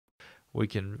we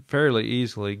can fairly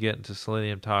easily get into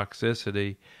selenium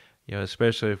toxicity,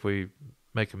 especially if we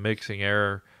make a mixing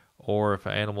error, or if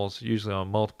an animal's usually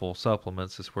on multiple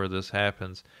supplements is where this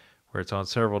happens, where it's on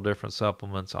several different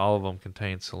supplements, all of them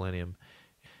contain selenium,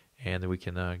 and we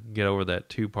can get over that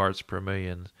 2 parts per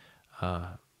million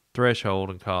threshold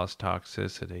and cause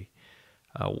toxicity.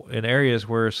 In areas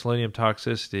where selenium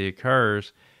toxicity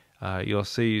occurs, you'll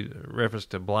see reference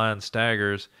to blind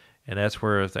staggers, and that's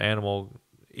where if the animal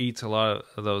eats a lot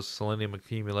of those selenium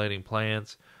accumulating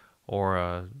plants,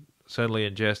 or suddenly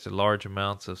ingested large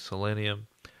amounts of selenium,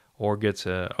 or gets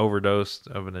an overdose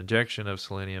of an injection of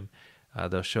selenium,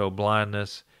 they'll show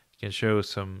blindness, can show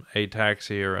some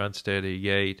ataxia or unsteady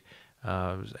gait,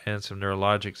 and some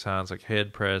neurologic signs like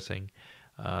head pressing.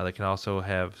 They can also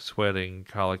have sweating,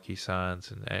 colicky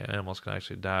signs, and animals can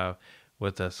actually die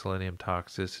with the selenium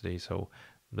toxicity. So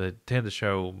they tend to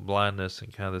show blindness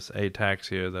and kind of this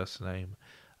ataxia, thus the name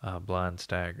blind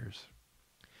staggers.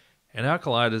 And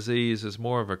alkali disease is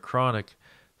more of a chronic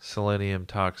selenium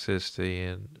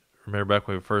toxicity. And remember back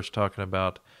when we were first talking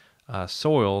about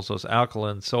soils, those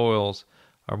alkaline soils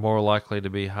are more likely to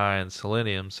be high in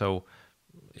selenium. So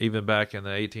even back in the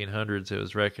 1800s, it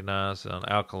was recognized on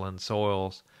alkaline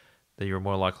soils that you were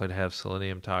more likely to have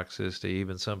selenium toxicity.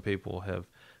 Even some people have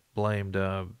blamed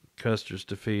Custer's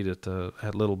defeat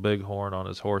at Little Bighorn on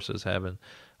his horses having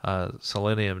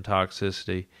selenium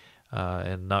toxicity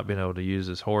and not being able to use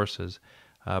his horses.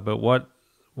 But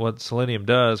what selenium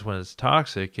does when it's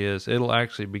toxic is it'll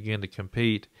actually begin to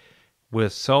compete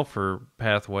with sulfur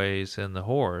pathways in the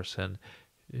horse. And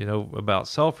about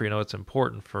sulfur, it's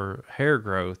important for hair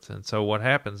growth. And so what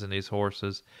happens in these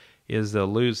horses is they'll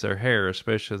lose their hair,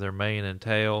 especially their mane and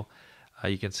tail.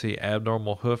 You can see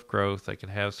abnormal hoof growth. They can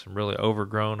have some really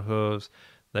overgrown hooves.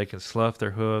 They can slough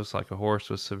their hooves like a horse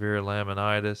with severe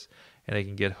laminitis, and they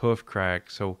can get hoof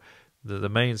cracks. So the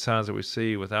main signs that we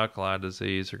see with alkali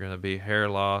disease are going to be hair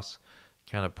loss,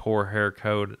 kind of poor hair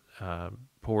coat,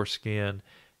 poor skin,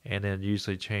 and then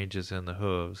usually changes in the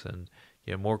hooves. And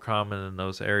more common in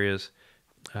those areas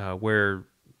where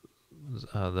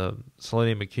the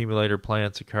selenium accumulator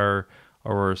plants occur,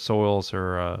 or where soils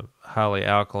are highly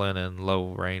alkaline and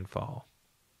low rainfall.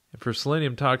 And for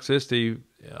selenium toxicity,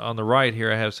 on the right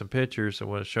here I have some pictures. I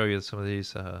want to show you some of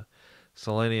these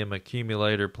selenium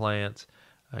accumulator plants.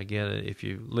 Again, if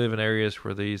you live in areas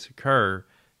where these occur,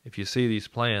 if you see these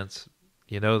plants,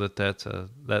 you know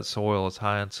that soil is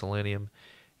high in selenium.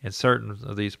 And certain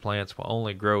of these plants will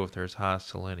only grow if there's high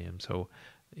selenium. So,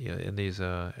 in these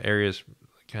areas,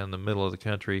 kind of in the middle of the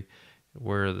country,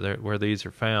 where these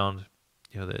are found,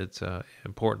 it's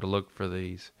important to look for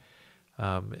these.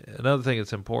 Another thing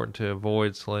that's important to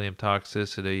avoid selenium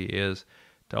toxicity is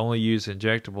to only use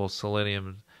injectable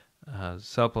selenium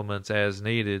supplements as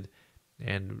needed.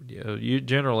 And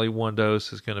generally, 1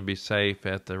 dose is going to be safe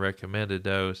at the recommended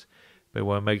dose. But we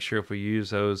want to make sure if we use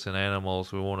those in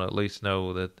animals, we want to at least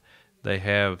know that they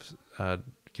have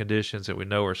conditions that we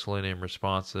know are selenium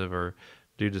responsive or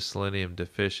due to selenium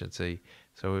deficiency.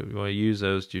 So we want to use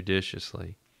those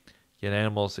judiciously. Again,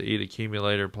 animals that eat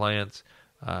accumulator plants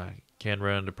can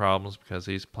run into problems because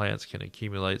these plants can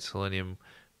accumulate selenium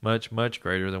much, much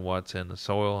greater than what's in the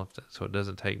soil. So it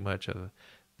doesn't take much of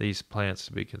these plants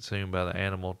to be consumed by the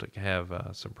animal to have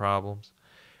some problems.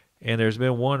 And there's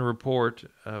been one report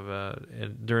of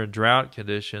during drought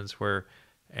conditions where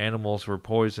animals were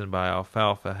poisoned by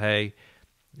alfalfa hay.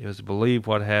 It was believed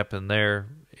what happened there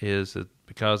is that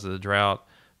because of the drought,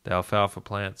 the alfalfa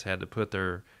plants had to put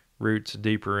their roots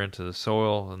deeper into the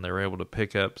soil, and they were able to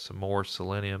pick up some more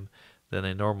selenium than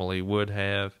they normally would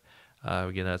have.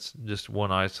 Again, that's just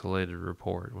one isolated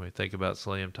report. When we think about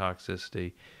selenium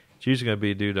toxicity, it's usually going to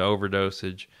be due to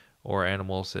overdosage or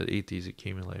animals that eat these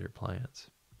accumulator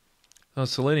plants.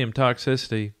 Selenium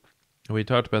toxicity, we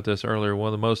talked about this earlier. One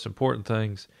of the most important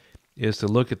things is to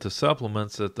look at the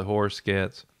supplements that the horse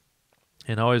gets,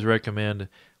 and always recommend,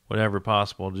 whenever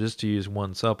possible, just to use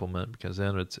one supplement, because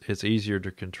then it's easier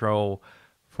to control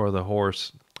for the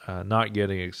horse not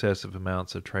getting excessive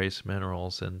amounts of trace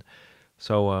minerals. And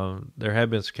so there have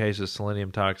been some cases of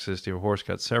selenium toxicity where a horse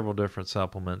got several different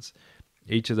supplements.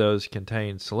 Each of those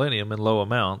contained selenium in low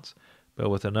amounts, but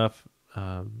with enough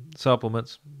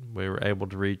supplements, we were able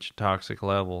to reach toxic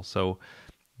levels. So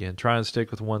again, try and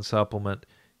stick with one supplement.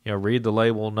 Read the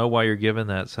label, know why you're given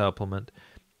that supplement,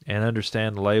 and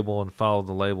understand the label and follow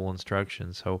the label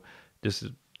instructions. So just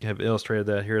have illustrated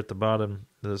that here at the bottom.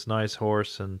 This nice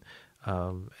horse and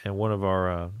one of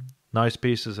our nice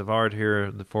pieces of art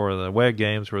here for the WEG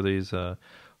games were these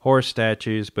horse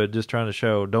statues, but just trying to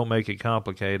show, don't make it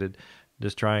complicated.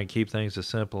 Just try and keep things as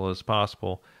simple as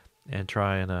possible. and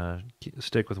try and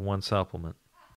stick with one supplement.